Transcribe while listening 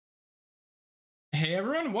Hey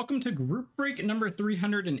everyone, welcome to group break number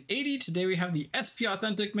 380. Today we have the SP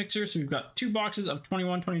Authentic Mixer. So we've got 2 boxes of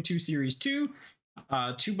 2122 Series 2,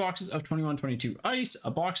 2 boxes of 2122 Ice,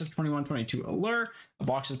 a box of 2122 Allure, a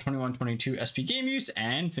box of 2122 SP Game Use,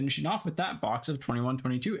 and finishing off with that box of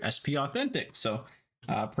 2122 SP Authentic. So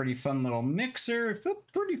pretty fun little mixer. It filled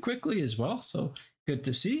pretty quickly as well, so good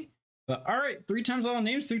to see. But all right, 3 times on the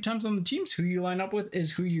names, 3 times on the teams. Who you line up with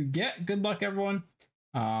is who you get. Good luck, everyone.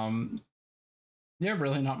 Yeah,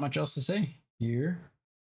 really not much else to say. Here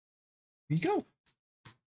we go.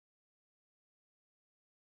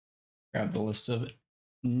 Grab the list of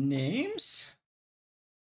names.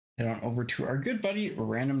 Head on over to our good buddy,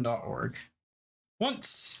 random.org.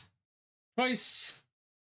 Once, twice.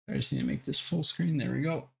 I just need to make this full screen. There we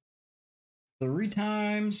go. 3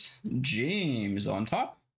 times. James on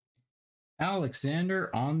top.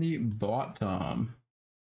 Alexander on the bottom.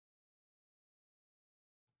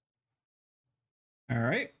 All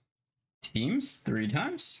right, teams 3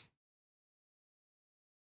 times.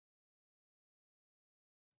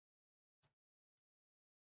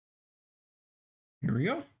 Here we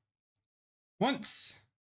go. Once,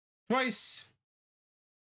 twice,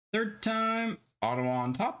 3rd time, Ottawa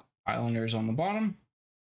on top, Islanders on the bottom.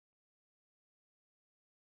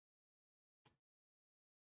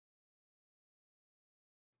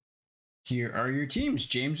 Here are your teams.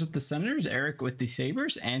 James with the Senators, Eric with the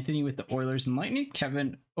Sabres, Anthony with the Oilers and Lightning,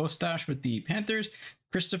 Kevin Ostash with the Panthers,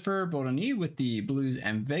 Christopher Bodoni with the Blues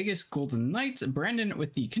and Vegas Golden Knights, Brandon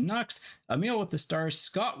with the Canucks, Emil with the Stars,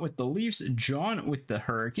 Scott with the Leafs, John with the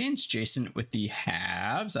Hurricanes, Jason with the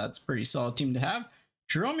Habs. That's a pretty solid team to have.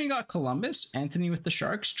 Jerome, you got Columbus, Anthony with the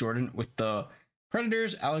Sharks, Jordan with the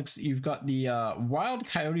Predators, Alex, you've got the Wild,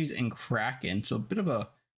 Coyotes, and Kraken. So a bit of a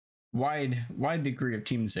wide degree of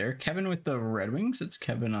teams there. Kevin with the Red Wings. It's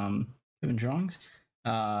Kevin Jongs.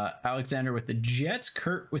 Alexander with the Jets.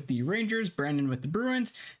 Kurt with the Rangers. Brandon with the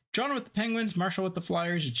Bruins. John with the Penguins. Marshall with the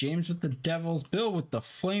Flyers. James with the Devils. Bill with the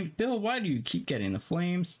Flames. Bill, why do you keep getting the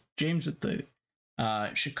Flames? James with the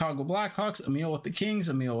Chicago Blackhawks. Emil with the Kings.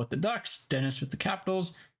 Emil with the Ducks. Dennis with the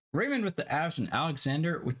Capitals. Raymond with the Avs. And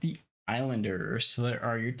Alexander with the Islanders. So there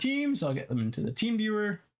are your teams. I'll get them into the team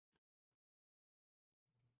viewer.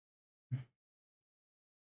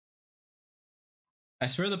 I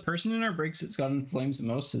swear the person in our breaks that's gotten flames the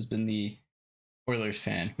most has been the Oilers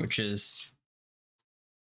fan, which is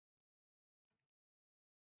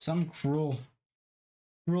some cruel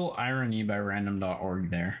irony by random.org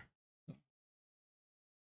there.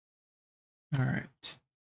 All right.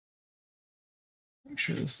 Make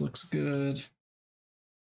sure this looks good.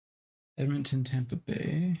 Edmonton, Tampa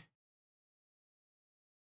Bay.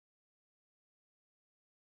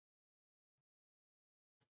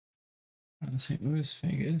 St. Louis,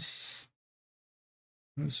 Vegas,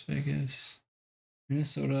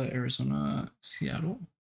 Minnesota, Arizona, Seattle,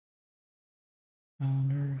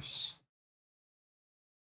 Islanders,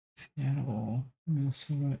 Seattle,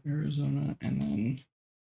 Minnesota, Arizona, and then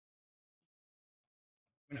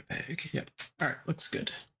Winnipeg. Yep. All right, looks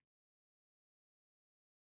good.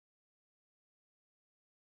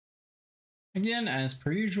 Again, as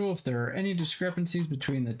per usual, if there are any discrepancies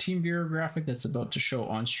between the team viewer graphic that's about to show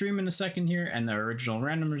on stream in a second here and the original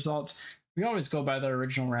random results, we always go by the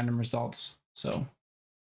original random results. So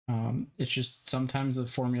it's just sometimes the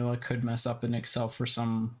formula could mess up in Excel for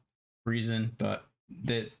some reason, but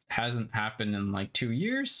that hasn't happened in like 2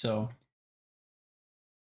 years. So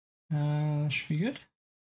should be good.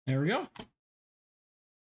 There we go.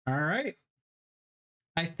 All right.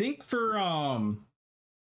 I think for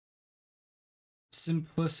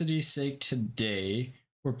simplicity's sake today,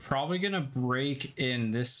 we're probably going to break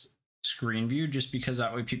in this screen view just because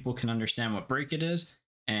that way people can understand what break it is,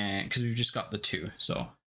 and because we've just got the 2. So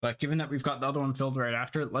but given that we've got the other one filled right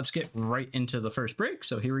after, let's get right into the first break.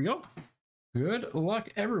 So here we go. Good luck,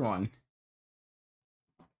 everyone.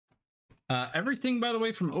 Everything, by the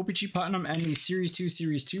way, from OPG Platinum and the Series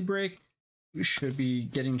 2 break, we should be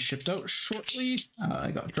getting shipped out shortly.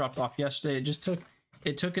 I got dropped off yesterday.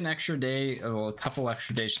 It took an extra day, well, a couple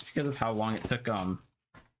extra days, just because of how long it took.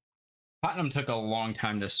 Platinum took a long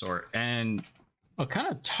time to sort, and I'll kind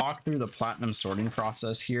of talk through the Platinum sorting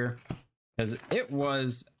process here, because it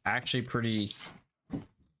was actually pretty.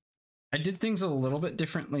 I did things a little bit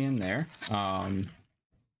differently in there.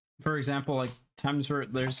 For example, like times where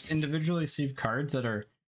there's individually sleeved cards that are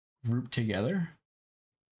grouped together.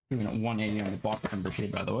 Doing a 180 on the box number here,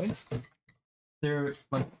 by the way. They're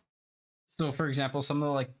like. So, for example, some of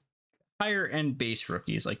the like higher end base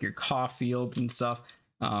rookies, like your Caulfield and stuff,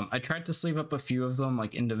 I tried to sleeve up a few of them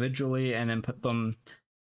like individually and then put them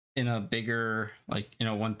in a bigger, like,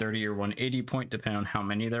 130 or 180 point, depending on how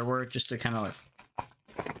many there were, just to kind of like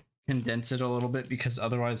condense it a little bit, because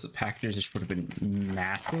otherwise the packages just would have been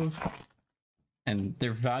massive. And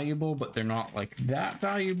they're valuable, but they're not like that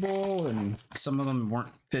valuable, and some of them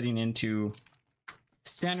weren't fitting into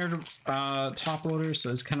standard top loaders, so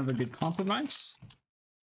it's kind of a good compromise.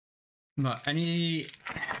 But I'm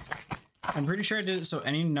pretty sure I did it so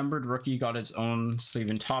any numbered rookie got its own sleeve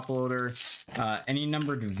and top loader. Any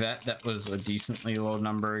numbered vet that was a decently low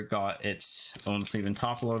number got its own sleeve and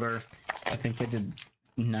top loader. I think I did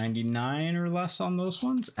 99 or less on those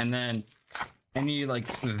ones, and then any like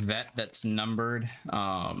vet that's numbered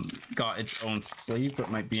got its own sleeve, but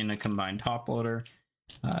might be in a combined top loader.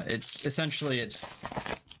 It's essentially it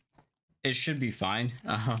should be fine.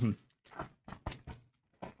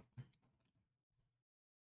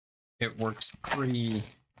 It works pretty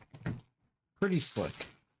slick.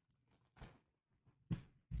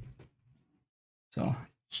 So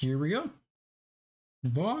here we go.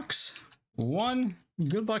 Box 1.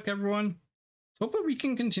 Good luck, everyone. Hopefully we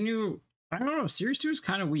can continue. I don't know, series 2 is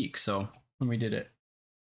kind of weak, so when we did it.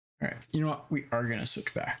 All right, you know what? We are going to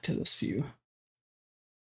switch back to this view.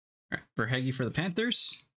 All right, Verhage for the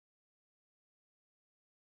Panthers.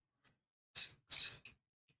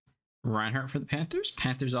 Reinhardt for the Panthers.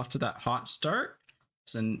 Panthers off to that hot start.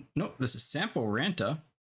 So, nope, this is Sampo Ranta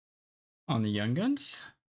on the Young Guns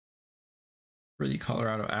for the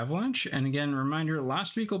Colorado Avalanche. And again, reminder,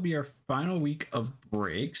 last week will be our final week of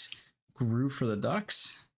breaks. Grew for the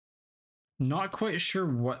Ducks. Not quite sure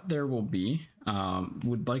what there will be.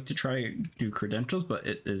 Would like to try do credentials, but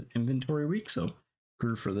it is inventory week, so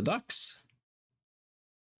Grew for the Ducks.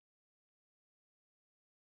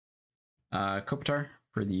 Kopitar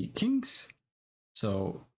for the Kings.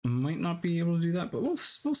 So might not be able to do that, but we'll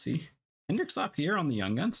see. Hendrix Lapierre on the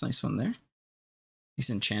Young Guns. Nice one there.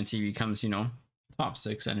 Decent chance he becomes, top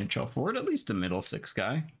 6 NHL forward, at least a middle 6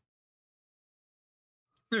 guy.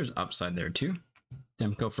 There's upside there too.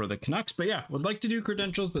 Demko for the Canucks, but yeah, would like to do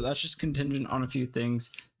credentials, but that's just contingent on a few things.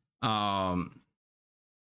 Clear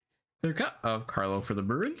cut of Carlo for the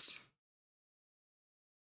Bruins.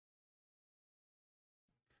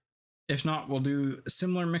 If not, we'll do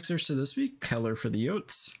similar mixers to this week. Keller for the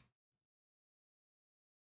Yotes.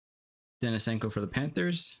 Denisenko for the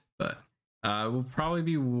Panthers, but will probably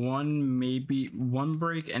be maybe one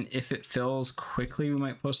break, and if it fills quickly, we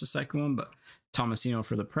might post a second one, but Tomasino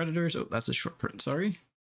for the Predators. Oh, that's a short print, sorry.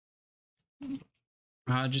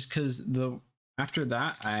 Just because after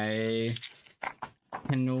that, I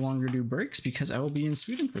can no longer do breaks because I will be in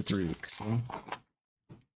Sweden for 3 weeks. So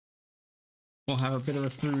we'll have a bit of a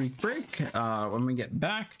 3-week break. When we get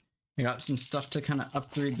back, I got some stuff to kind of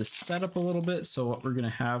upgrade the setup a little bit. So what we're gonna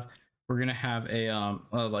have a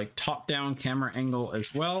like top-down camera angle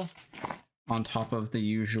as well, on top of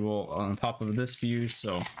this view.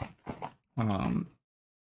 So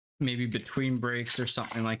maybe between breaks or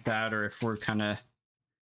something like that, or if we're kind of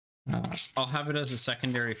I'll have it as a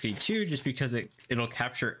secondary feed too, just because it'll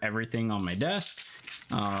capture everything on my desk,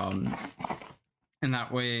 and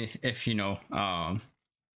that way, if how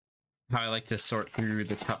I like to sort through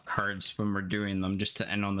the top cards when we're doing them, just to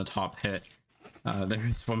end on the top hit. There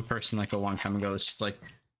was one person like a long time ago that's just like,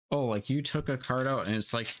 oh, like you took a card out and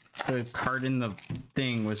it's like the card in the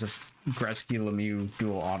thing was a Gretzky Lemieux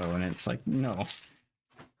dual auto, and it's like, no,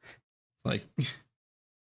 like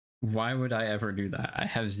why would I ever do that? I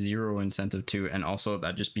have zero incentive to, and also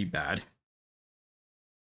that'd just be bad.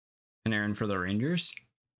 And Aaron for the Rangers.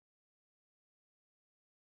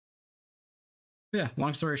 Yeah,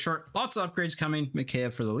 long story short, lots of upgrades coming.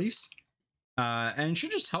 Mikheyev for the Leafs. And it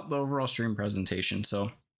should just help the overall stream presentation.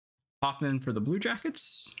 So Hoffman for the Blue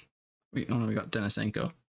Jackets. We got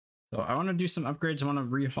Denisenko. So I want to do some upgrades. I want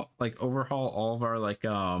to overhaul all of our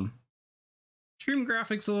stream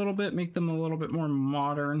graphics a little bit, make them a little bit more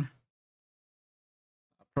modern.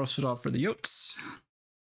 Prosvidov for the Yotes.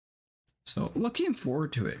 So looking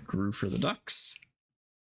forward to it. Grew for the Ducks. I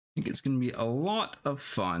think it's going to be a lot of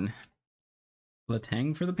fun.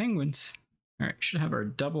 Letang for the Penguins. All right, should have our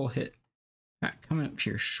double hit pack coming up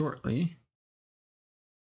here shortly.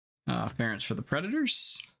 Ference for the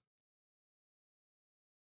Predators.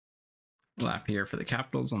 Lapierre for the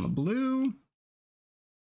Capitals on the blue.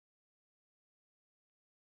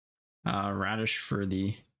 Radish for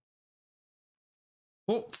the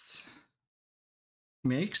Bolts.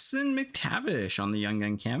 Mason McTavish on the Young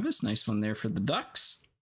Gun canvas. Nice one there for the Ducks.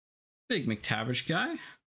 Big McTavish guy.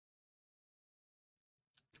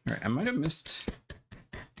 All right, I might have missed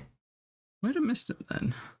it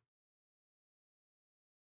then.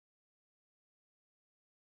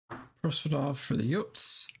 Prosvidov for the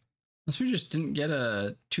Yotes. Unless we just didn't get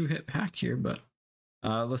a 2-hit pack here, but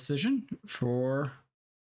Lecision for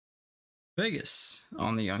Vegas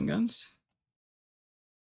on the Young Guns.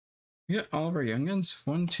 We got all of our Young Guns.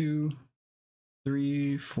 1, 2,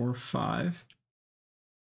 3, 4, 5.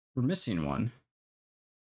 We're missing one.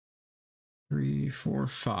 3, 4,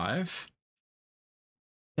 5.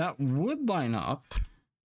 That would line up.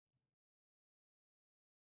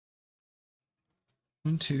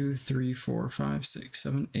 1, 2, 3, 4, 5, 6,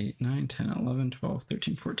 7, 8, 9, 10, 11, 12,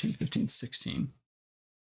 13, 14, 15, 16.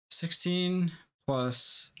 16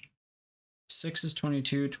 plus 6 is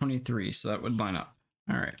 22, 23. So that would line up.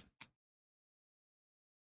 All right.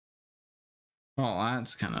 Well,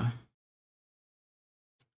 that's kind of...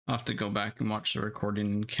 I'll have to go back and watch the recording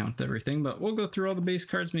and count everything, but we'll go through all the base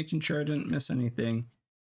cards, making sure I didn't miss anything.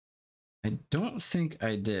 I don't think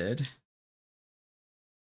I did.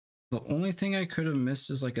 The only thing I could have missed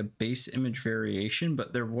is like a base image variation,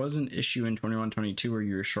 but there was an issue in 21-22 where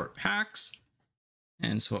you were short packs.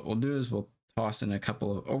 And so what we'll do is we'll toss in a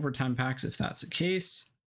couple of overtime packs if that's the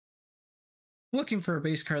case. Looking for a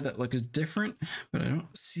base card that looks different, but I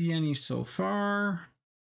don't see any so far.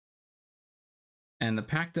 And the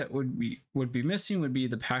pack that would be missing would be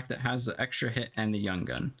the pack that has the extra hit and the Young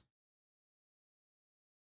Gun.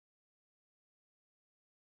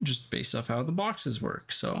 Just based off how the boxes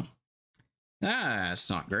work, so that's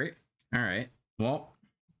not great. All right, well,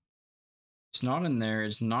 it's not in there.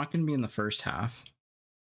 It's not going to be in the first half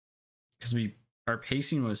because our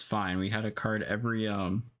pacing was fine. We had a card every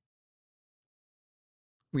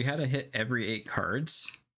we had a hit every 8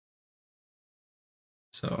 cards,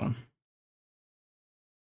 so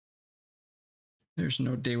there's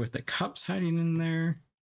no Day with the Cups hiding in there.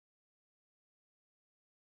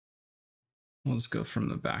 We'll just go from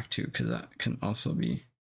the back too, because that can also be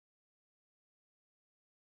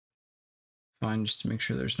fine, just to make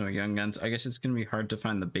sure there's no Young Guns. I guess it's going to be hard to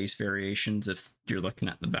find the base variations if you're looking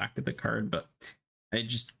at the back of the card, but I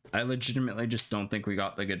legitimately just don't think we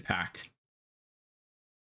got the good pack.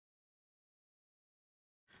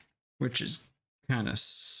 Which is kind of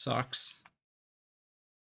sucks.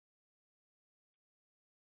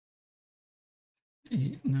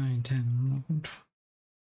 8, 9, 10, 11, 12.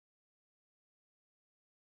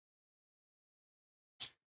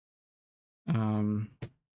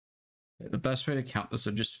 The best way to count this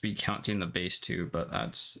would just be counting the base 2, but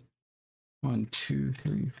that's 1, 2,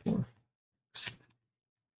 3, 4, 6,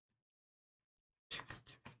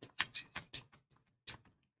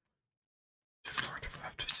 4,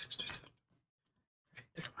 5, 6, 7,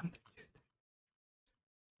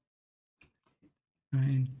 8,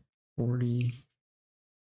 9, 40.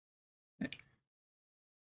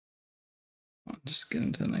 I'll just get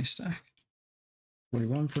into a nice stack.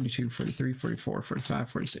 41, 42, 43, 44, 45,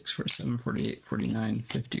 46, 47, 48, 49,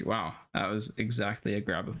 50. Wow, that was exactly a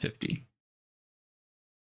grab of 50.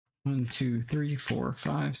 1, 2, 3, 4,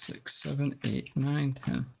 5, 6, 7, 8, 9,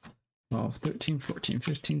 10, 12, 13, 14,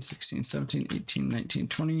 15, 16, 17, 18, 19,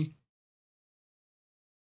 20.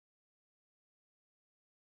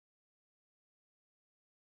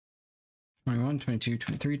 21, 22,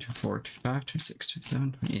 23, 24, 25, 26,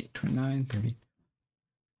 27, 28, 29, 30.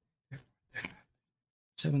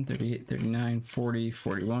 7, 38, 39, 40,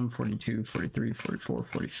 41, 42, 43, 44,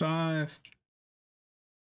 45,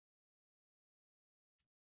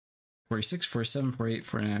 46, 47, 48,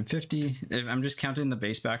 49, 50. I'm just counting the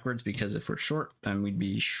base backwards because if we're short, then we'd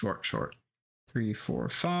be short. 3, 4,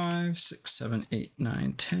 5, 6, 7, 8,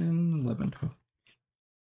 9, 10, 11, 12,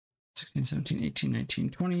 16, 17, 18, 19,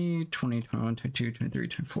 20, 20, 21, 22, 23,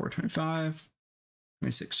 24, 25,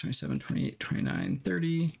 26, 27, 28, 29,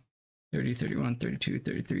 30. 30, 31, 32,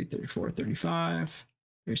 33, 34, 35,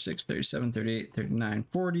 36, 37, 38, 39,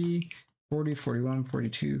 40, 40, 41,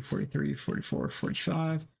 42, 43, 44,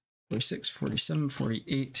 45, 46, 47,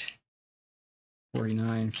 48,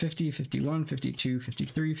 49, 50, 51, 52,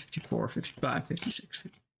 53, 54, 55, 56,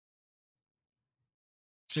 50,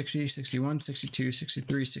 60, 61, 62,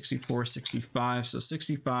 63, 64, 65. So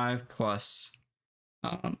 65 plus,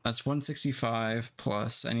 that's 165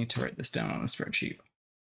 plus, I need to write this down on a spreadsheet.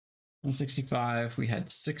 165, we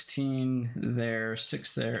had 16 there,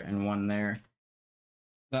 6 there, and 1 there.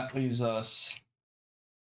 That leaves us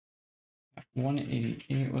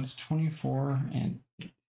 188. What's 24 and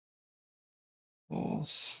 8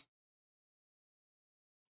 equals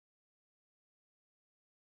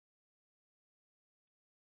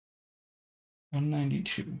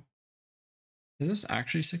 192. Is this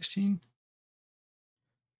actually 16?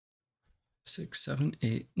 6, 7,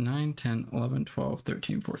 8, 9, 10, 11, 12,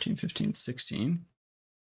 13, 14, 15, 16.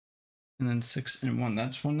 And then 6 and 1,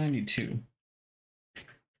 that's 192.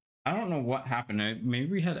 I don't know what happened. Maybe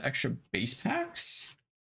we had extra base packs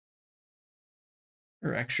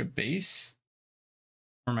or extra base,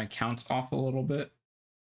 or my count's off a little bit.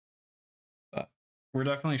 But we're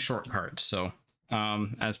definitely short cards. So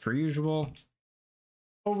as per usual,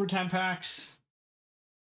 overtime packs,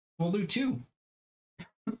 we'll do 2.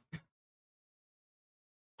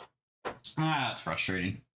 That's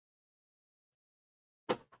frustrating.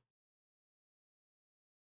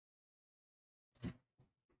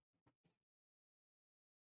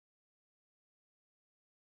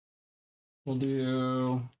 We'll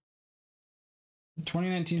do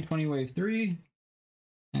 2019-20 Wave 3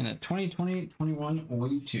 and a 2020-21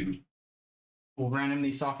 Wave 2. We'll random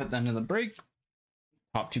these off at the end of the break.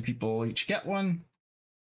 Top 2 people will each get one.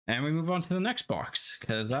 And we move on to the next box,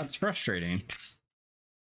 because that's frustrating.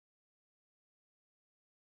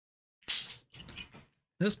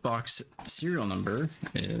 This box serial number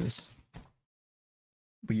is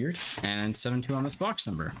weird, and 72 on this box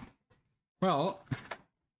number. Well,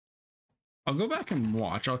 I'll go back and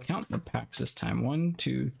watch. I'll count the packs this time. 1,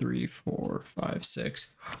 2, 3, 4, 5,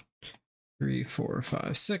 6. 3, 4,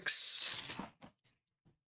 5, 6.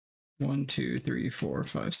 1, 2, 3, 4,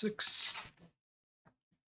 5, 6.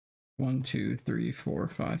 1, 2, 3, 4,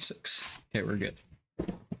 5, 6. Okay, we're good.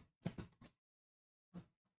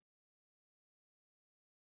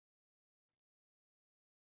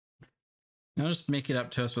 Now just make it up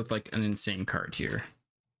to us with like an insane card here.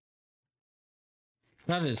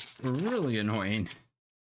 That is really annoying.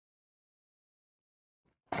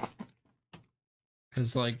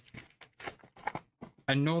 Because like,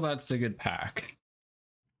 I know that's a good pack.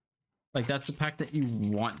 Like that's a pack that you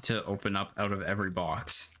want to open up out of every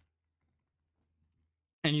box.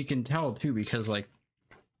 And you can tell too, because like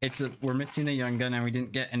we're missing a young gun and we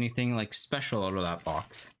didn't get anything like special out of that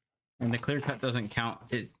box. And the clear cut doesn't count.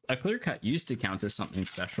 A clear cut used to count as something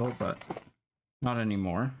special, but not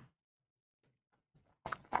anymore.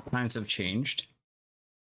 Times have changed.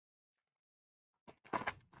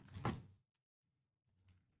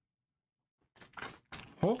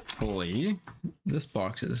 Hopefully this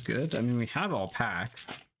box is good. I mean, we have all packs.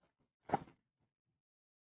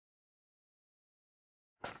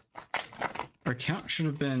 Our count should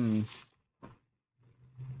have been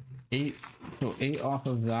 8. So 8 off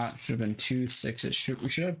of that should have been 2, 6. We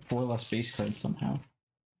should have 4 less base cards somehow.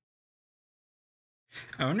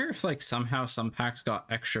 I wonder if like somehow some packs got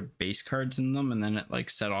extra base cards in them and then it like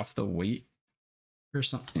set off the weight or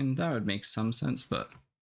something. That would make some sense, but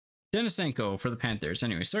Denisenko for the Panthers.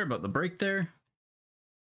 Anyway, sorry about the break there.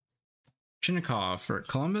 Chinnikov for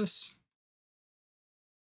Columbus.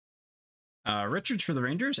 Richards for the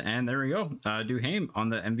Rangers, and there we go. Duhaime on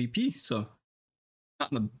the MVP. So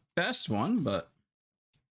not the best one, but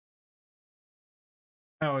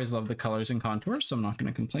I always love the colors and contours, so I'm not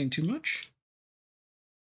going to complain too much.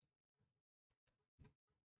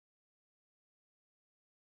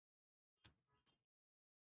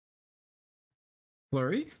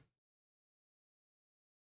 Fleury.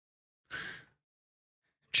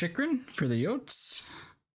 Chikrin for the Yotes.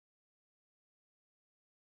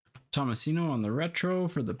 Tomasino on the retro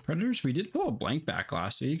for the Predators. We did pull a blank back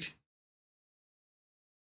last week.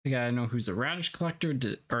 The guy I know who's a Radish collector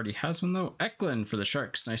already has one though. Eklund for the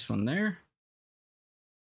Sharks. Nice one there.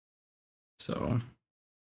 So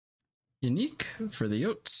unique for the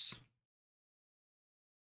Yotes.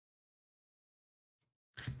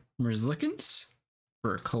 Merzlikins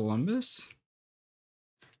for Columbus.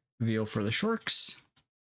 Veal for the Sharks.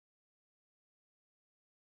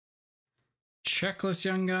 Checklist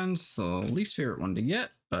Young Guns, the least favorite one to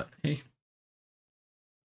get, but hey.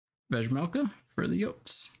 Vejmelka for the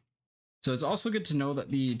Yotes. So it's also good to know that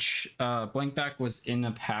the blank back was in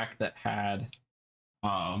a pack that had,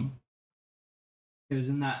 it was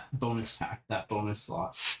in that bonus pack, that bonus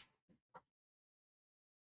slot.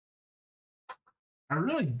 I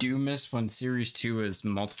really do miss when Series 2 is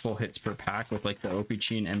multiple hits per pack with like the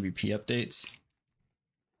OPG and MVP updates.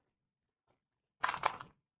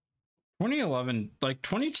 2011, like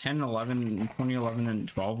 2010, 11, 2011, and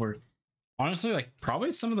 12 were honestly like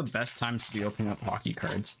probably some of the best times to be opening up hockey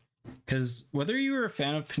cards. Because whether you were a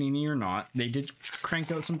fan of Panini or not, they did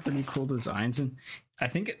crank out some pretty cool designs, and I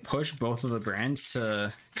think it pushed both of the brands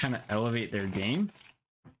to kind of elevate their game.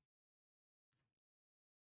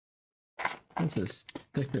 This is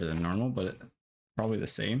thicker than normal, but probably the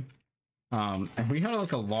same. And we had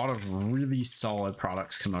like a lot of really solid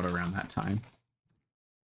products come out around that time.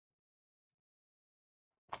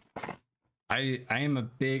 I am a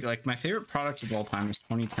big, like my favorite product of all time is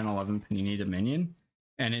 2010-11 Panini Dominion.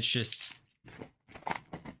 And it's just,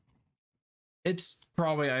 it's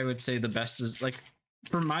probably, I would say the best is like,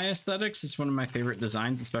 for my aesthetics, it's one of my favorite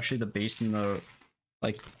designs, especially the base and the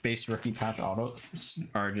like base rookie patch autos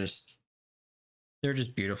are just, they're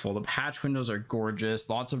just beautiful. The patch windows are gorgeous,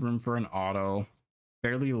 lots of room for an auto,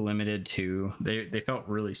 fairly limited too. They felt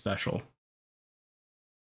really special.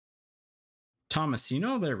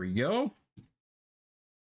 Tomasino, there we go.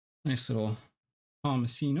 Nice little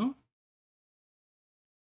Tomasino.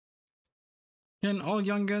 Again, all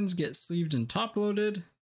Young Guns get sleeved and top loaded.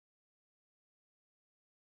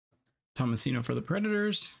 Tomasino for the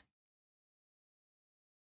Predators.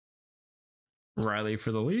 Riley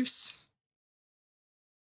for the Leafs.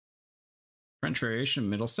 French variation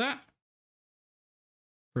Middlestat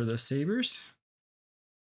for the Sabres.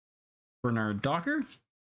 Bernard Docker.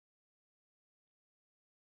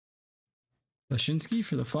 Lashinsky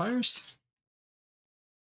for the Flyers.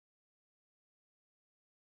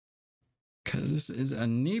 Because this is a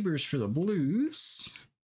Neighbors for the Blues.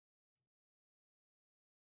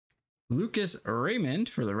 Lucas Raymond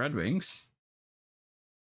for the Red Wings.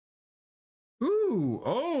 Ooh,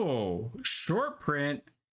 oh, short print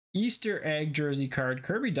Easter egg jersey card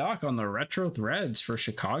Kirby Doc on the Retro Threads for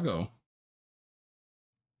Chicago.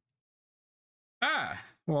 Ah,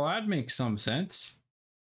 well, that makes some sense.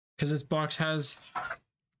 Because this box has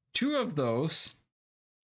 2 of those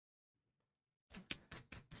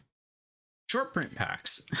short print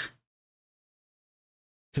packs.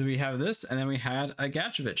 Because we have this, and then we had a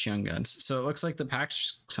Gatchovich Young Guns. So it looks like the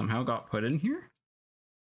packs somehow got put in here.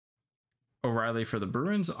 O'Reilly for the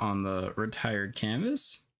Bruins on the retired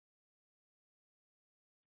canvas.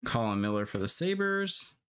 Colin Miller for the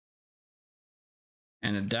Sabres.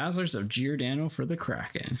 And a Dazzlers of Giordano for the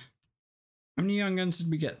Kraken. How many Young Guns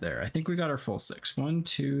did we get there? I think we got our full 6. 1,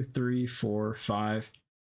 2, 3, 4, 5.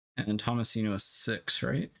 And then Tomasino is 6,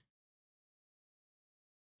 right?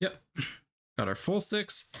 Yep. Got our full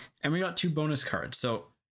 6. And we got 2 bonus cards. So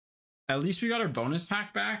at least we got our bonus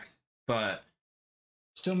pack back, but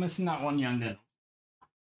still missing that 1 Young Gun.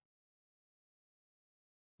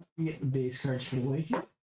 Let me get the base cards for the way here.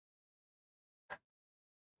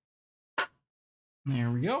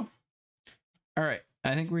 There we go. All right.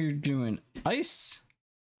 I think we're doing Ice,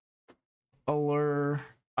 Allure,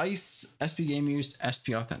 Ice, SP Game Used,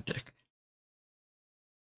 SP Authentic.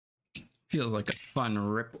 Feels like a fun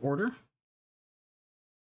rip order.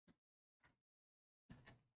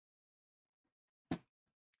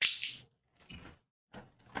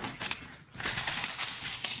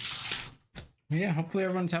 Yeah, hopefully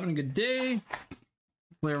everyone's having a good day.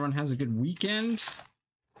 Hopefully everyone has a good weekend.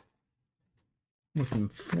 Looking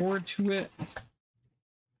forward to it.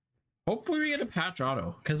 Hopefully we get a patch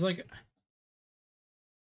auto, because like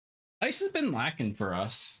Ice has been lacking for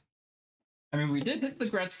us. I mean, we did hit the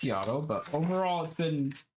Gretzky auto, but overall it's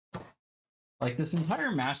been like this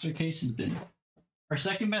entire master case has been, our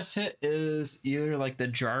second best hit is either like the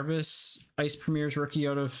Jarvis Ice Premier's rookie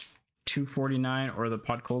out of 249 or the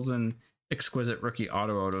Podkolzin Exquisite rookie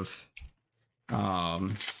auto out of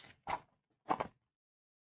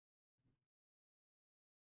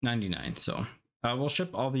 99. So we'll ship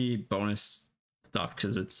all the bonus stuff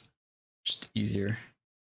because it's just easier.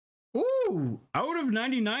 Ooh, out of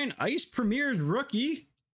 99 Ice Premier's rookie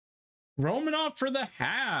Romanov for the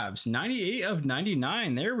Habs. 98 of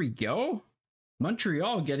 99. There we go.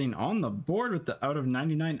 Montreal getting on the board with the out of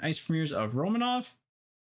 99 Ice Premiers of Romanov.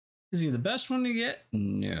 Is he the best one to get?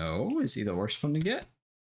 No. Is he the worst one to get?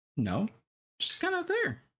 No. Just kind of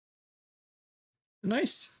there.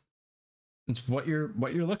 Nice. It's what you're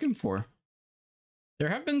looking for. There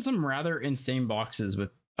have been some rather insane boxes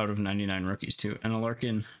with out of 99 rookies too, and a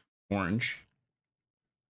Larkin orange.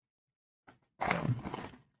 So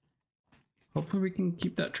hopefully we can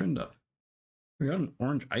keep that trend up. We got an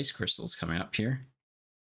orange ice crystals coming up here.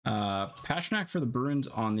 Pasternak for the Bruins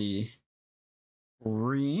on the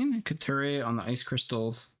green, Couture on the ice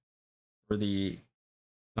crystals for the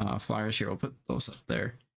Flyers here. We'll put those up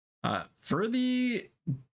there. For the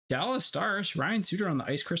Dallas Stars, Ryan Suter on the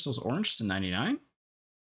ice crystals orange to 99.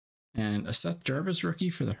 And a Seth Jarvis rookie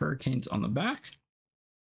for the Hurricanes on the back.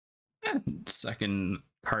 And second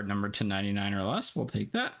card number to 99 or less. We'll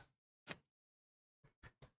take that.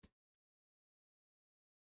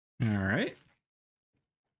 All right.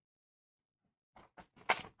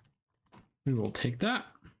 We will take that.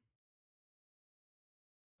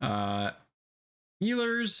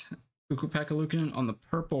 Ehlers, Ukko-Pekka Luukkonen on the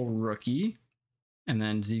purple rookie. And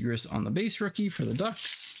then Zegras on the base rookie for the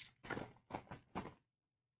Ducks.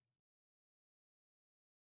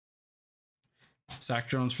 Zach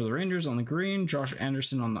Jones for the Rangers on the green. Josh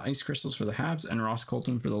Anderson on the ice crystals for the Habs. And Ross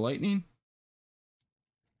Colton for the Lightning.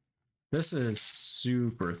 This is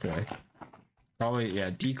super thick. Probably, yeah,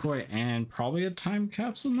 decoy and probably a time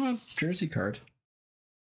capsule, not jersey card.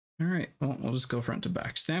 All right, well, we'll just go front to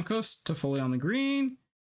back. Stamkos to Foley on the green.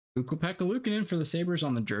 Ukko-Pekka Luukkonen for the Sabres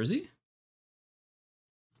on the jersey.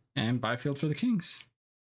 And Byfield for the Kings.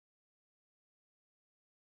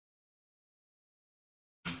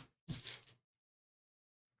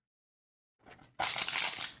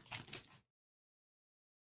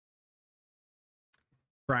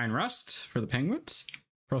 Brian Rust for the Penguins.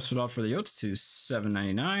 Prosvedov for the Yotes to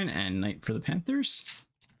 $7.99, and Knight for the Panthers.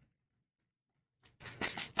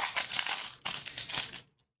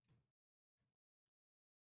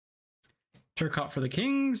 Turcotte for the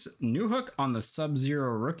Kings. Newhook on the Sub-Zero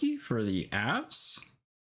rookie for the Avs.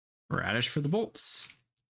 Radish for the Bolts.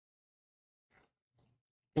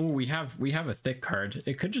 Oh, we have a thick card.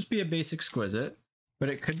 It could just be a base exquisite, but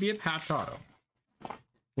it could be a patch auto.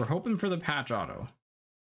 We're hoping for the patch auto.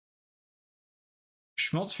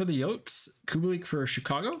 Schmaltz for the Yotes, Kubalik for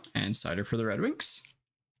Chicago, and Sider for the Red Wings.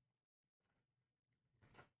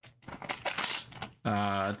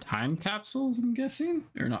 Time capsules, I'm guessing,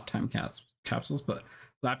 or not time capsules, but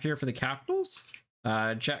Lapierre for the Capitals.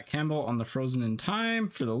 Jack Campbell on the Frozen in Time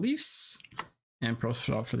for the Leafs, and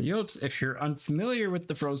Prosvedov for the Yotes. If you're unfamiliar with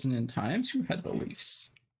the Frozen in Times, who had the Leafs?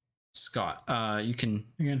 Scott. You can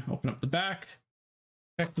again open up the back,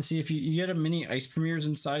 check to see if you get a mini ice premieres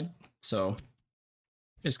inside. So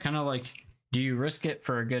it's kind of like, do you risk it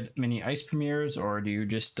for a good mini ice premieres, or do you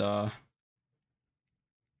just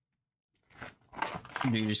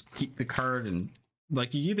keep the card and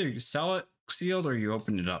like you either sell it sealed or you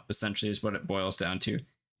open it up, essentially is what it boils down to.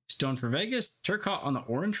 Stone for Vegas, Turcotte on the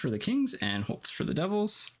orange for the Kings, and Holtz for the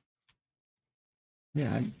Devils.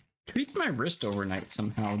 Yeah, I tweaked my wrist overnight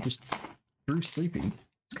somehow, just through sleeping.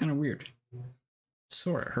 It's kind of weird.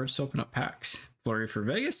 Sore, it hurts to open up packs. Fleury for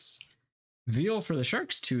Vegas. Veal for the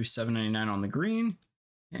Sharks to $7.99 on the green,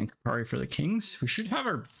 and Kapari for the Kings. We should have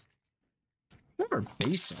our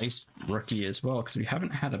base ice rookie as well, because we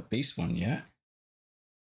haven't had a base one yet.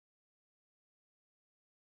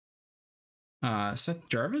 Seth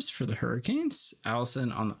Jarvis for the Hurricanes,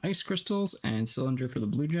 Allison on the Ice Crystals, and Cylinder for the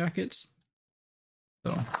Blue Jackets.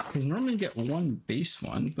 So, because normally you get one base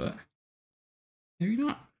one, but maybe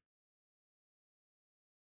not.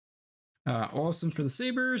 Olsen for the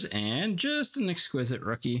Sabres, and just an exquisite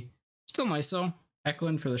rookie. Still nice though.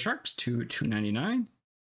 Eklund for the Sharks to $2.99.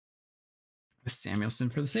 Samuelson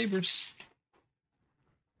for the Sabres.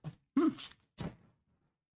 Kind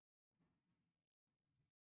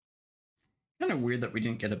of weird that we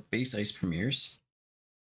didn't get a base ice premieres.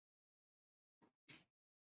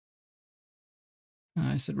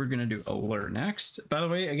 I said we're going to do Allure next. By the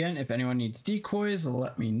way, again, if anyone needs decoys,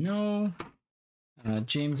 let me know.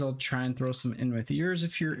 James, I'll try and throw some in with yours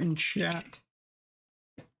if you're in chat.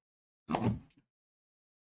 Oh.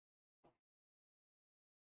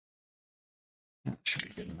 That should be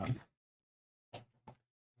good enough.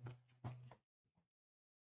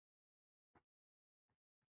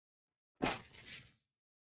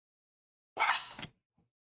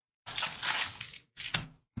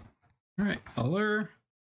 All right, Allure.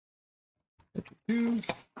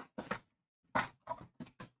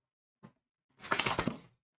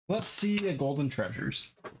 Let's see a Golden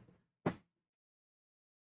Treasures.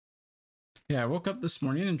 Yeah, I woke up this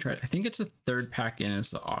morning and tried. I think it's a third pack in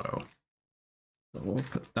as the auto. So we'll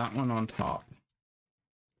put that one on top.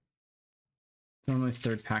 Normally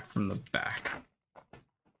third pack from the back.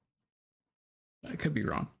 I could be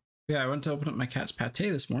wrong. Yeah, I went to open up my cat's pate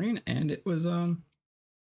this morning and it was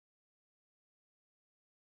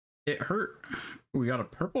it hurt. We got a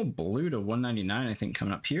purple blue to $1.99, I think,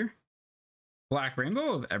 coming up here. Black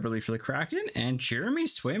Rainbow of Eberle for the Kraken, and Jeremy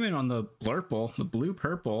Swayman on the Blurple, the blue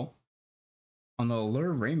purple on the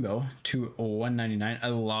Allure Rainbow to $1.99. I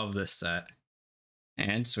love this set.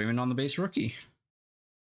 And Swayman on the base rookie.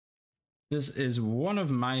 This is one of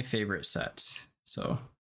my favorite sets. So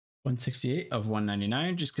 168 of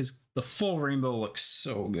 $1.99, just because the full rainbow looks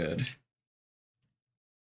so good.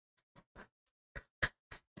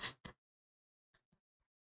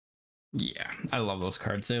 Yeah, I love those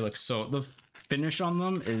cards. They look so, the finish on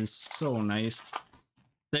them is so nice.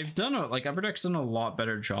 They've done Upper Deck's done a lot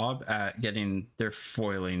better job at getting their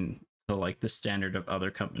foiling to like the standard of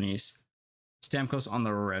other companies. Stamkos on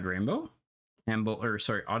the red rainbow,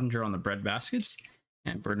 Ottinger on the bread baskets,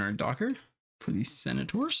 and Bernard Docker for the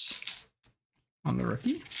Senators on the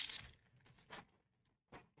rookie.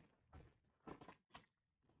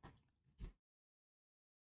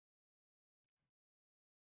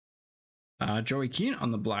 Joey Keane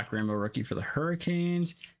on the black rainbow rookie for the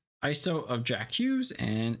Hurricanes, ISO of Jack Hughes,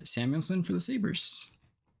 and Samuelson for the Sabres.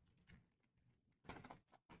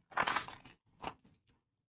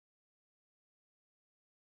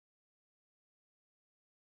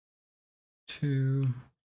 2,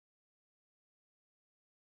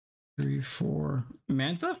 3, 4.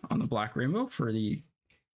 Mantha on the Black Rainbow for the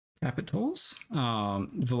Capitals.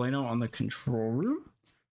 Veleno on the Control Room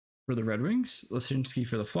for the Red Wings. Lisinski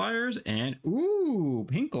for the Flyers. And, ooh,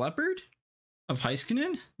 Pink Leopard of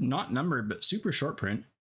Heiskanen. Not numbered, but super short print.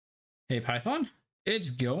 Hey, Python, it's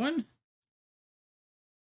going.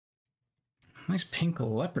 Nice Pink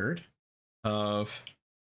Leopard of...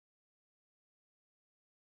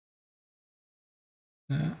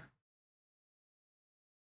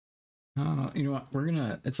 you know what? We're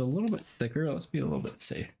gonna... It's a little bit thicker. Let's be a little bit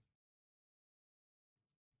safe.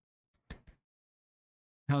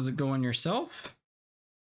 How's it going yourself?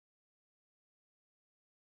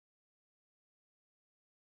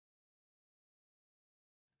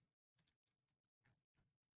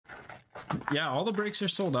 Yeah, all the breaks are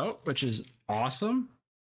sold out, which is awesome.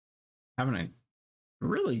 Having a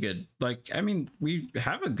really good, like, I mean, we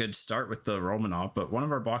have a good start with the Romanov, but one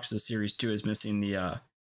of our boxes of Series 2 is missing the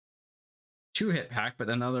 2-hit pack, but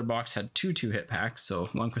then the other box had 2 2-hit packs, so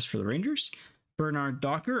Lundqvist for the Rangers. Bernard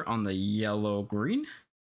Docker on the yellow-green.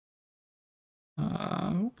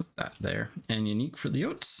 We'll put that there. And Unique for the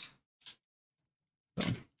Oats. So,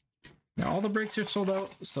 yeah, all the breaks are sold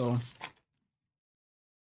out, so...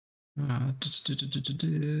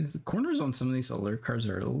 the corners on some of these Allure cards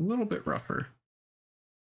are a little bit rougher.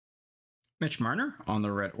 Mitch Marner on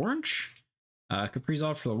the red-orange.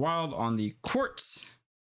 Kaprizov for the Wild on the quartz.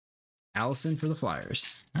 Allison for the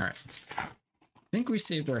Flyers. All right. I think we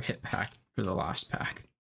saved our hit pack for the last pack.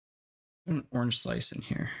 An orange slice in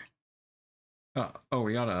here. Oh,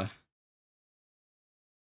 we got a...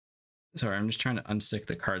 Sorry, I'm just trying to unstick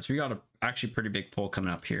the cards. We got a actually pretty big pull coming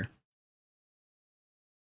up here.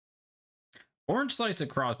 Orange slice of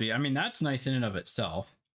Crosby. I mean, that's nice in and of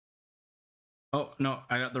itself. Oh, no,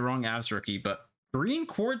 I got the wrong Avs rookie, but green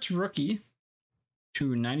quartz rookie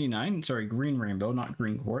to 99. Sorry, green rainbow, not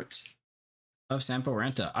green quartz. Of Sampo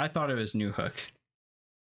Ranta. I thought it was New Hook.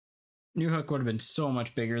 New Hook would have been so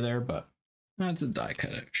much bigger there, but that's a die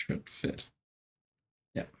cut. It should fit.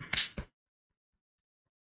 Yep.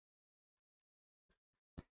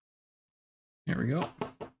 There we go.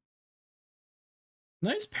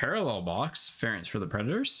 Nice parallel box. Ference for the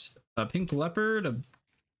Predators. A Pink Leopard, a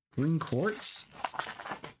green quartz.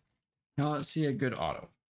 Now let's see a good auto.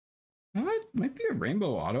 It might be a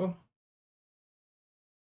rainbow auto.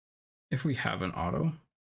 If we have an auto.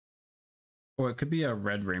 Or it could be a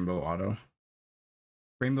red rainbow auto.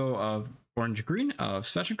 Rainbow of orange green of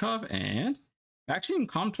Svechnikov and Maxime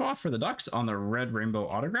Comtois for the Ducks on the red rainbow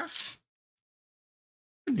autograph.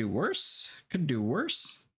 Could do worse. Could do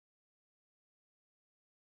worse.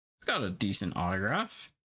 It's got a decent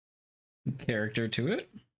autograph. Character to it.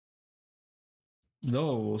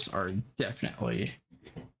 Those are definitely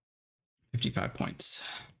 55 points.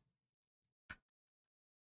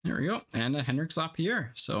 There we go. And a Henrik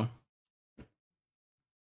Lapierre. So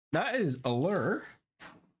that is Allure.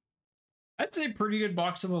 I'd say pretty good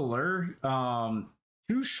box of Allure.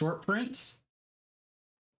 2 short prints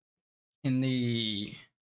in the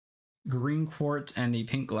green quartz and the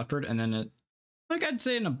pink leopard, and then I'd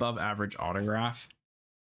say an above average autograph.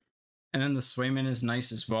 And then the Swayman is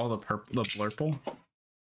nice as well, the blurple.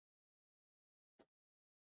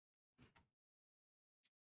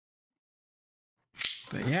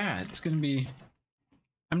 But yeah, it's going to be...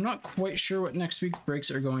 I'm not quite sure what next week's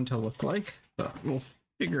breaks are going to look like, but we'll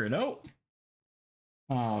figure it out.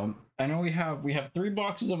 I know we have 3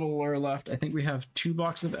 boxes of Allure left. I think we have 2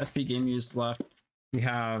 boxes of SP Game Used left. We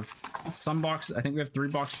have some boxes. I think we have 3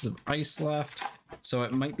 boxes of Ice left. So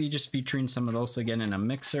it might be just featuring some of those again in a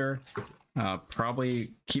mixer.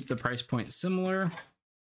 Probably keep the price point similar.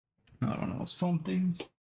 Another one of those foam things.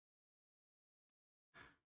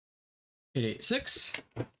 886.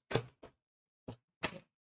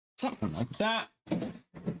 Something like that.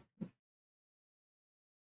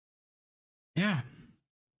 Yeah.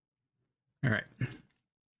 All right.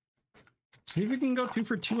 See if we can go 2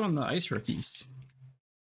 for 2 on the Ice rookies.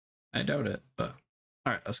 I doubt it, but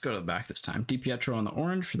all right, let's go to the back this time. DiPietro on the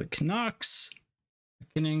orange for the Canucks.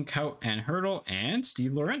 McKinnon, Kaut, and Hurdle, and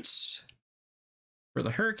Steve Lawrence for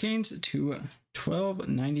the Hurricanes to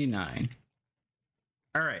 $12.99.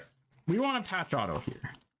 All right, we want a patch auto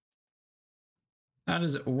here. That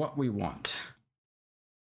is what we want.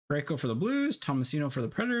 Greco for the Blues, Tomasino for the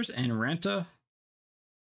Predators, and Ranta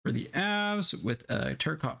for the Avs with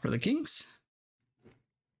Turcotte for the Kings.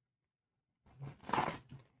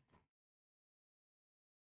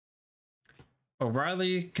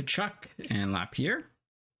 O'Reilly, Kachuk, and Lapierre.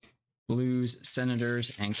 Blues,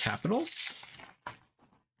 Senators, and Capitals.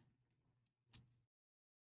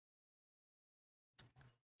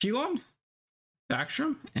 Keelan,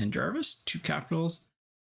 Backstrom, and Jarvis. 2 Capitals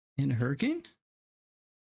and Hurricane.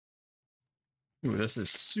 Ooh, this is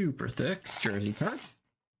super thick. Jersey card.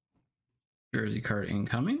 Jersey card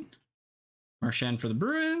incoming. Marchand for the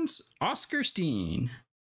Bruins. Oscar Steen.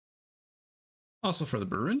 Also for the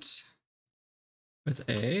Bruins. With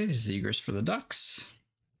a Zegers for the Ducks.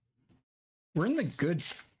 We're in the good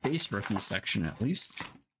base rookie section at least.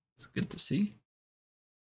 It's good to see.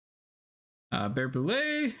 Bear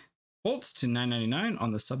Boulet. Holtz to $9.99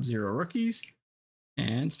 on the Sub-Zero rookies.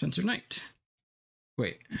 And Spencer Knight.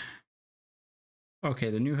 Wait. Okay,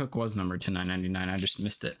 the new hook was numbered to $9.99. I just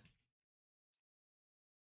missed it.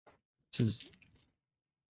 This is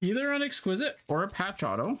either an exquisite or a patch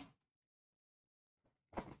auto.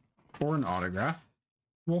 Or an autograph.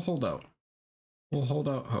 We'll hold out. We'll hold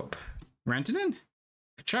out hope. Rantanen,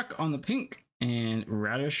 Kachuk on the pink, and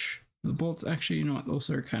Radish the bolts. Actually, you know what?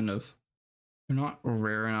 Those are kind of, they're not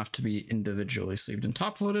rare enough to be individually sleeved and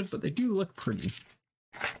top loaded, but they do look pretty.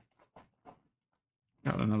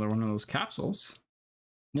 Got another one of those capsules.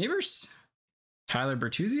 Neighbors, Tyler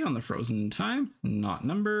Bertuzzi on the Frozen in Time, not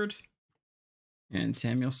numbered, and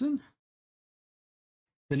Samuelson.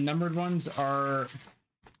 The numbered ones are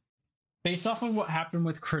based off of what happened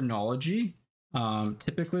with chronology.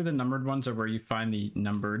 Typically the numbered ones are where you find the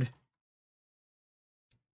numbered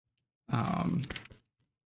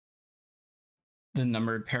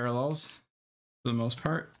parallels for the most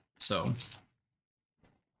part. So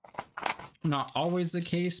not always the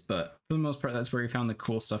case, but for the most part, that's where you found the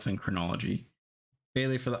cool stuff in chronology.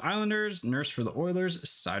 Bailey for the Islanders, Nurse for the Oilers,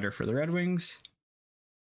 Sider for the Red Wings.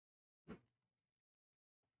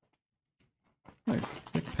 Nice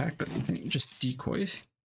quick pack, but you think just decoys.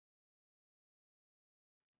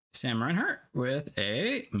 Sam Reinhart with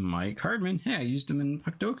a Mike Hardman. Hey, I used him in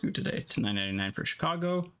Puckdoku today to $9.99 for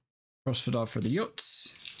Chicago. Rosvedal for the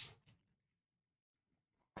Yotes.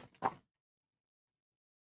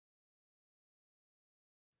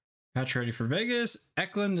 Patch ready for Vegas.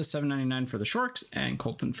 Eklund to $7.99 for the Sharks, and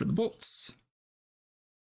Colton for the Bolts.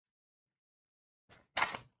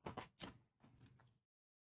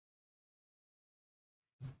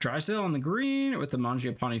 Drysdale on the green with the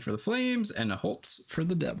Mangiapane for the Flames and a Holtz for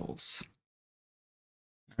the Devils.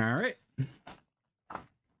 All right. Let's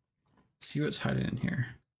see what's hiding in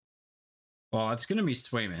here. Well, it's going to be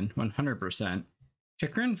Swayman, 100%.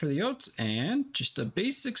 Chikrin for the Yotes, and just a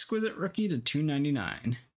base exquisite rookie to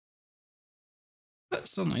 $2.99. But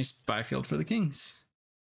still nice. Byfield for the Kings.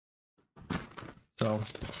 So,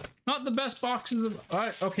 not the best boxes of...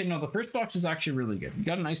 okay, no, the first box is actually really good. You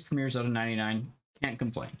got a nice Premiers out of 99. Can't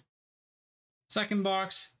complain. Second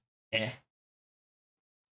box, it's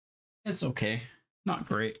okay. Not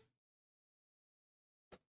great.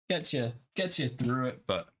 Gets you through it,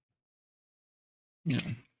 but you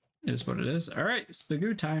know, it is what it is. All right,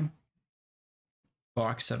 Spagoo time.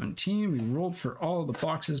 Box 17. We rolled for all the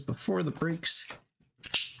boxes before the breaks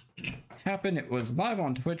happened. It was live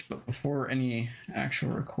on Twitch, but before any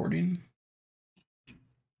actual recording.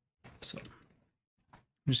 So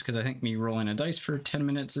just because I think me rolling a dice for 10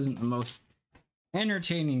 minutes isn't the most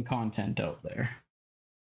entertaining content out there.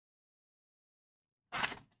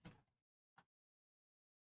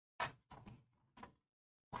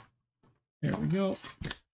 There we go.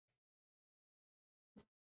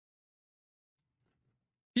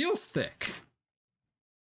 Feels thick.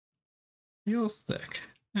 Feels thick.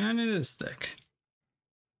 And it is thick.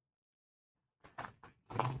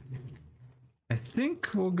 I think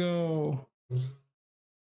we'll go...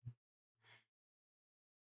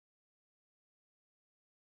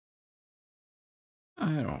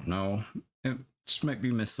 I don't know. It just might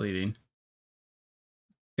be misleading.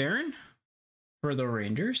 Barron for the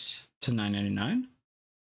Rangers to $9.99.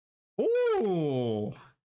 Oh,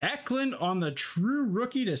 Eklund on the true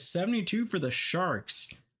rookie to 72 for the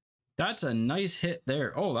Sharks. That's a nice hit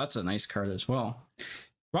there. Oh, that's a nice card as well.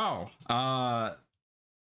 Wow.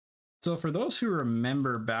 So for those who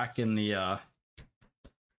remember back in the a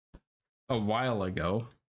while ago,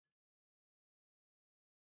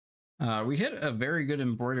 we hit a very good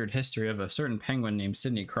embroidered history of a certain penguin named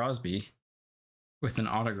Sidney Crosby with an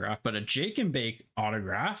autograph, but a Jake and Bake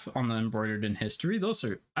autograph on the embroidered in history. Those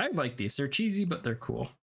are, I like these. They're cheesy, but they're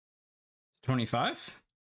cool. 25.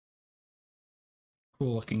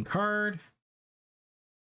 Cool looking card.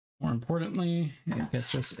 More importantly, it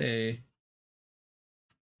gets us a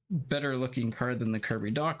better looking card than the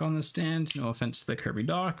Kirby Doc on the stand. No offense to the Kirby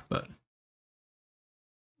Doc, but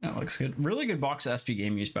that looks good. Really good box of SP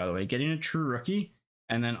game use, by the way. Getting a true rookie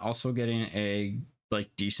and then also getting a like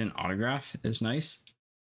decent autograph is nice.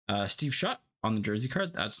 Steve Shutt on the jersey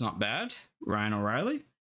card. That's not bad. Ryan O'Reilly.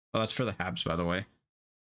 Oh, that's for the Habs, by the way.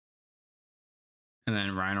 And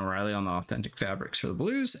then Ryan O'Reilly on the authentic fabrics for the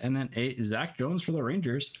Blues. And then a Zach Jones for the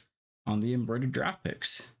Rangers on the embroidered draft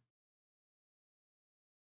picks.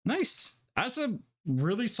 Nice. That's a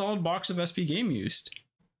really solid box of SP game used.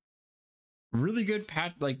 Really good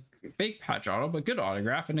patch, like fake patch auto, but good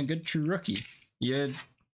autograph and a good true rookie. You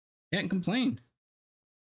can't complain.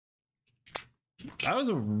 That was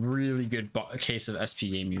a really good case of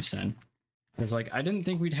SP game use then. Because like I didn't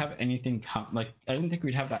think we'd have anything I didn't think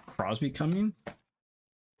we'd have that Crosby coming.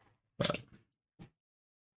 But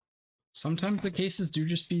sometimes the cases do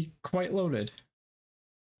just be quite loaded.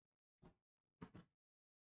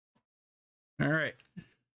 All right.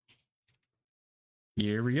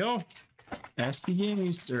 Here we go. SP game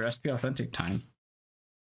used or SP authentic time.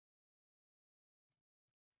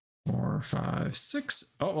 4, 5, 6.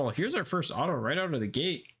 Oh, well, here's our first auto right out of the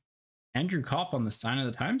gate. Andrew Kopp on the sign of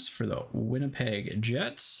the times for the Winnipeg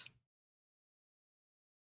Jets.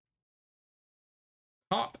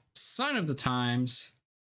 Kopp, sign of the times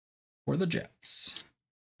for the Jets.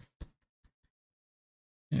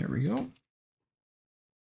 There we go.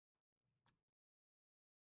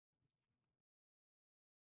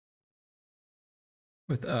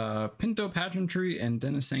 With Pinto Pageantry and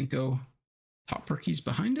Denisenko top rookies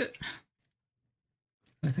behind it.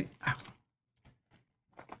 I think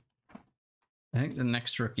the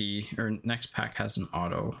next rookie or next pack has an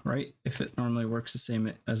auto, right? If it normally works the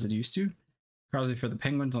same as it used to. Crosby for the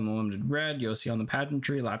Penguins on the limited red, Yossi on the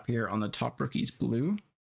pageantry, Lapierre on the top rookies blue.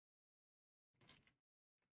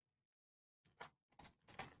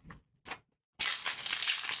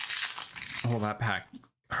 Oh, that pack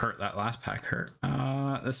hurt. That last pack hurt.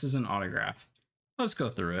 This is an autograph. Let's go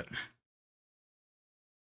through it.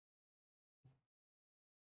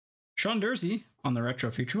 Sean Durzi on the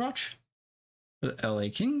retro Future Watch for the LA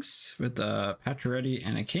Kings with the Pacioretty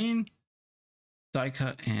and a Kane. Die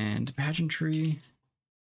cut and pageantry.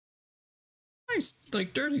 Nice.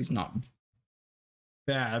 Like Durzi's not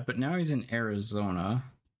bad, but now he's in Arizona.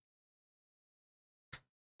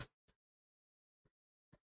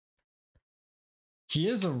 He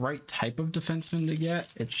is a right type of defenseman to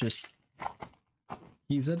get. It's just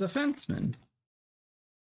he's a defenseman.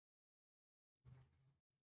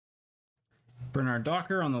 Bernard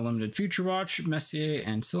Docker on the limited Future Watch, Messier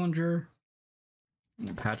and Sillinger.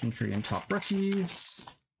 And pageantry and top rookies.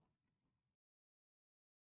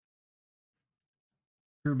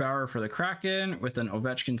 Drew Bauer for the Kraken with an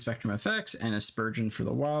Ovechkin Spectrum FX and a Spurgeon for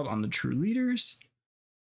the Wild on the True Leaders.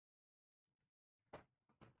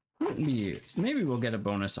 Maybe we'll get a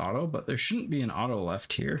bonus auto, but there shouldn't be an auto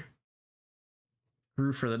left here.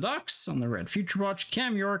 Drew for the Ducks on the red Future Watch,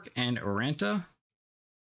 Cam York and Oranta.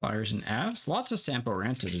 Flyers and Avs. Lots of Sampo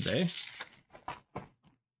Oranta today.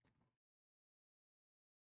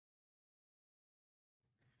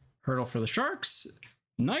 Hurdle for the Sharks.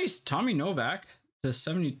 Nice. Tommy Novak to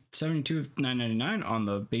 72 of 999 on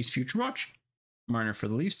the base Future Watch. Marner for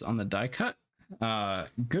the Leafs on the die cut.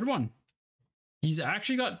 Good one. He's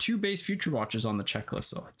actually got 2 base Future Watches on the checklist,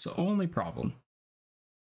 so it's the only problem.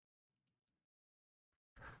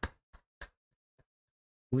 I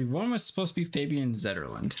believe one was supposed to be Fabian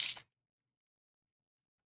Zetterlund.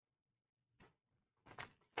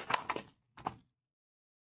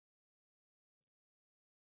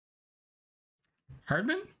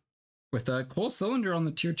 Hardman with a Cole Cylinder on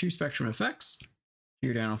the Tier 2 Spectrum Effects.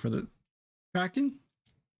 Giordano for the Kraken.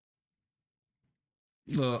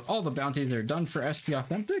 All the bounties are done for SP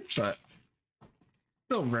Authentic, but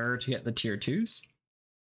still rare to get the Tier 2s.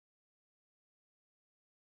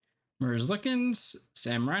 Mers Lickens,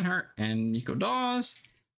 Sam Reinhart, and Nico Dawes.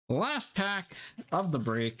 Last pack of the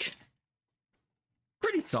break.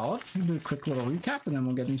 Pretty solid. We'll do a quick little recap and then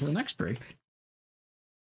we'll get into the next break.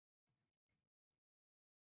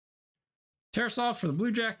 Tarasov for the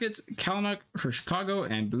Blue Jackets, Kalynuk for Chicago,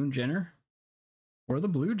 and Boone Jenner for the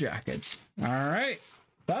Blue Jackets. All right,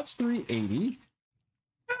 that's 380.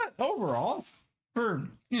 Overall, for,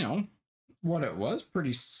 you know, what it was,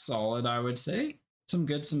 pretty solid, I would say. Some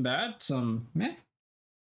good, some bad, some meh.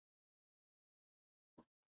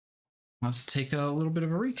 Let's take a little bit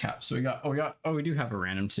of a recap. So we do have a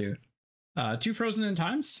random too. 2 Frozen in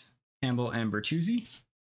Times, Campbell and Bertuzzi.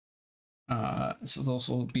 So those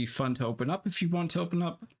will be fun to open up if you want to open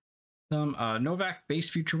up them. Novak base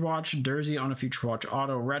Future Watch, Durzi on a Future Watch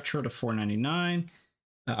auto retro to $4.99.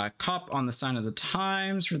 Kopp on the sign of the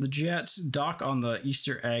times for the Jets. Doc on the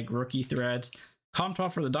Easter egg rookie threads. Comtois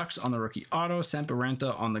for the Ducks on the rookie auto. Sampo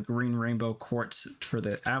Oranta on the green rainbow quartz for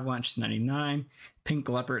the Avalanche 99. Pink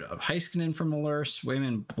leopard of Heiskanen from Allure.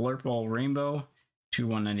 Swayman blurp ball rainbow to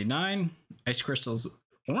 $1.99. Ice crystals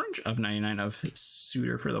orange of 99 of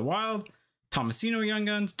Suitor for the Wild. Tomasino Young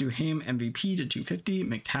Guns, Duhaime MVP to 250,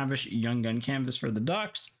 McTavish Young Gun Canvas for the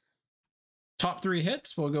Ducks. Top 3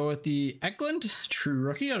 hits, we'll go with the Eklund True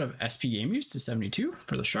Rookie out of SP Game Use to 72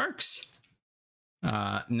 for the Sharks.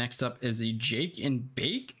 Next up is a Jake and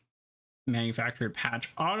Bake Manufactured Patch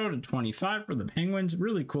Auto to 25 for the Penguins.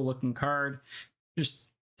 Really cool looking card. Just,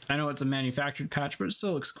 I know it's a manufactured patch, but it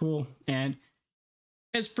still looks cool. And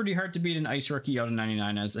it's pretty hard to beat an Ice Rookie out of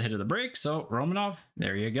 99 as the hit of the break. So Romanov,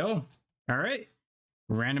 there you go. All right,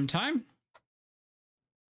 random time.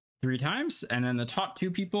 3 times. And then the top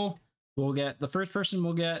 2 people will get, the first person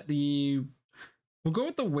will get the, we'll go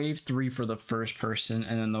with the wave 3 for the first person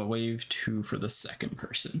and then the wave 2 for the second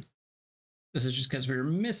person. This is just because we were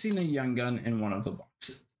missing a Young Gun in one of the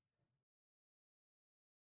boxes.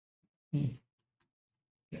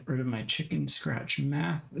 Get rid of my chicken scratch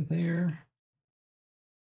math there.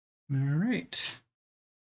 All right.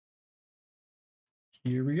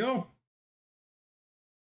 Here we go.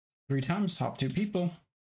 3 times, top 2 people.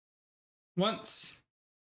 Once,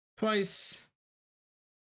 twice,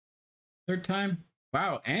 3rd time.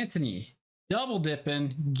 Wow, Anthony, double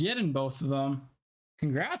dipping, getting both of them.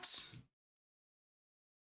 Congrats.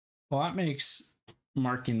 Well, that makes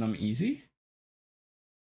marking them easy.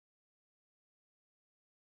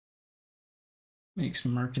 Makes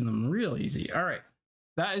marking them real easy. All right,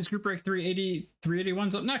 that is Group Break 380.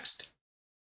 381's up next.